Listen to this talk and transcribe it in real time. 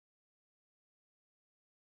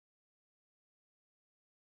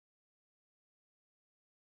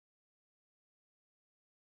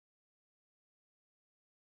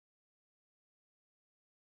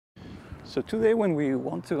So today, when we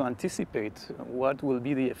want to anticipate what will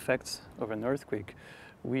be the effects of an earthquake,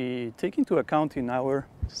 we take into account in our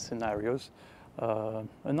scenarios a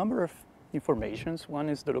number of informations. One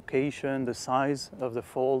is the location, the size of the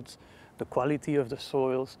faults, the quality of the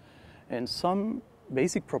soils, and some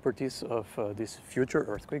basic properties of these future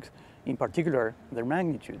earthquakes, in particular their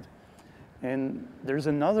magnitude. And there's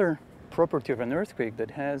another property of an earthquake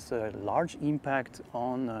that has a large impact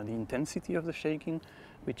on the intensity of the shaking,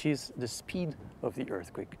 which is the speed of the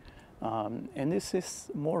earthquake. And this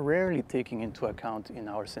is more rarely taken into account in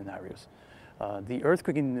our scenarios. The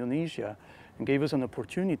earthquake in Indonesia gave us an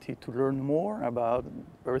opportunity to learn more about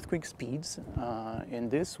earthquake speeds,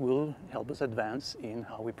 and this will help us advance in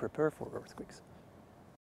how we prepare for earthquakes.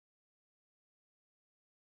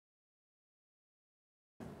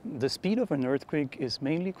 The speed of an earthquake is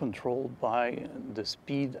mainly controlled by the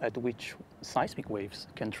speed at which seismic waves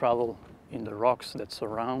can travel in the rocks that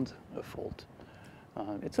surround a fault.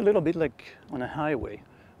 It's a little bit like on a highway.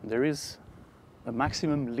 There is a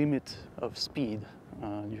maximum limit of speed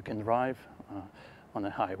you can drive on a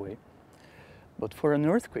highway. But for an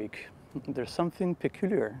earthquake, there's something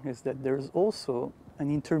peculiar, is that there's also an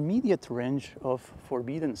intermediate range of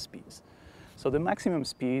forbidden speeds. So the maximum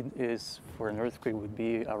speed is, for an earthquake, would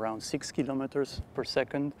be around 6 kilometers per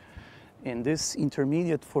second. And this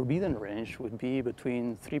intermediate forbidden range would be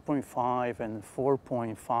between 3.5 and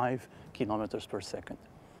 4.5 kilometers per second.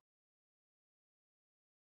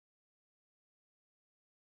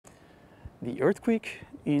 The earthquake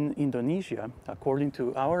in Indonesia, according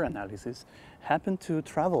to our analysis, happened to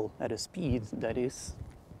travel at a speed that is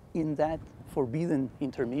in that forbidden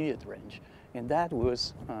intermediate range. And that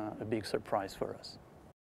was a big surprise for us.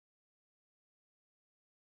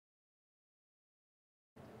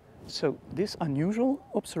 So this unusual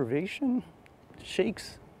observation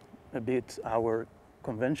shakes a bit our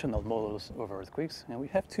conventional models of earthquakes, and we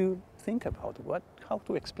have to think about how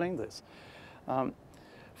to explain this.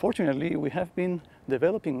 Fortunately, we have been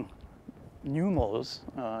developing new models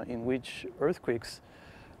in which earthquakes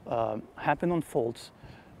happen on faults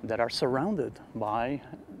that are surrounded by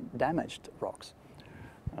damaged rocks.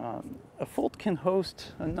 A fault can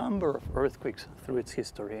host a number of earthquakes through its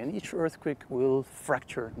history, and each earthquake will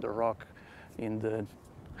fracture the rock in the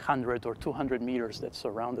 100 or 200 meters that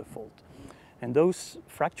surround the fault. And those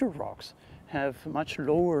fractured rocks have much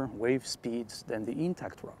lower wave speeds than the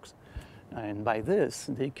intact rocks. And by this,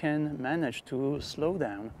 they can manage to slow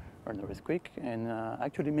down an earthquake and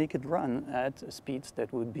actually make it run at speeds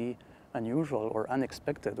that would be unusual or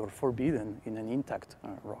unexpected or forbidden in an intact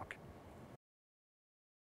rock.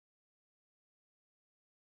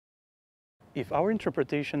 If our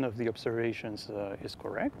interpretation of the observations is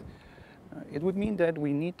correct, it would mean that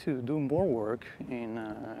we need to do more work in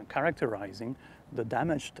characterizing the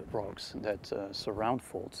damaged rocks that surround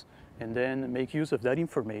faults, and then make use of that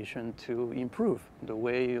information to improve the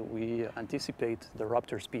way we anticipate the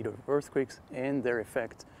rupture speed of earthquakes and their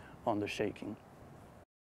effect on the shaking.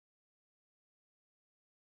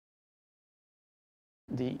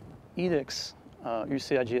 The IDEX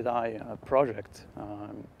UCAGEDI project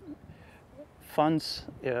funds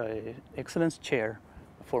an excellence chair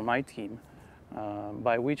for my team,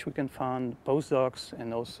 by which we can fund postdocs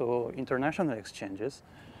and also international exchanges.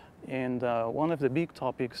 And one of the big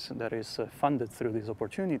topics that is funded through this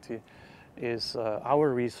opportunity is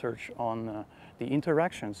our research on the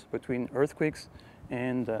interactions between earthquakes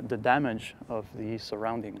and the damage of the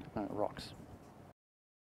surrounding rocks.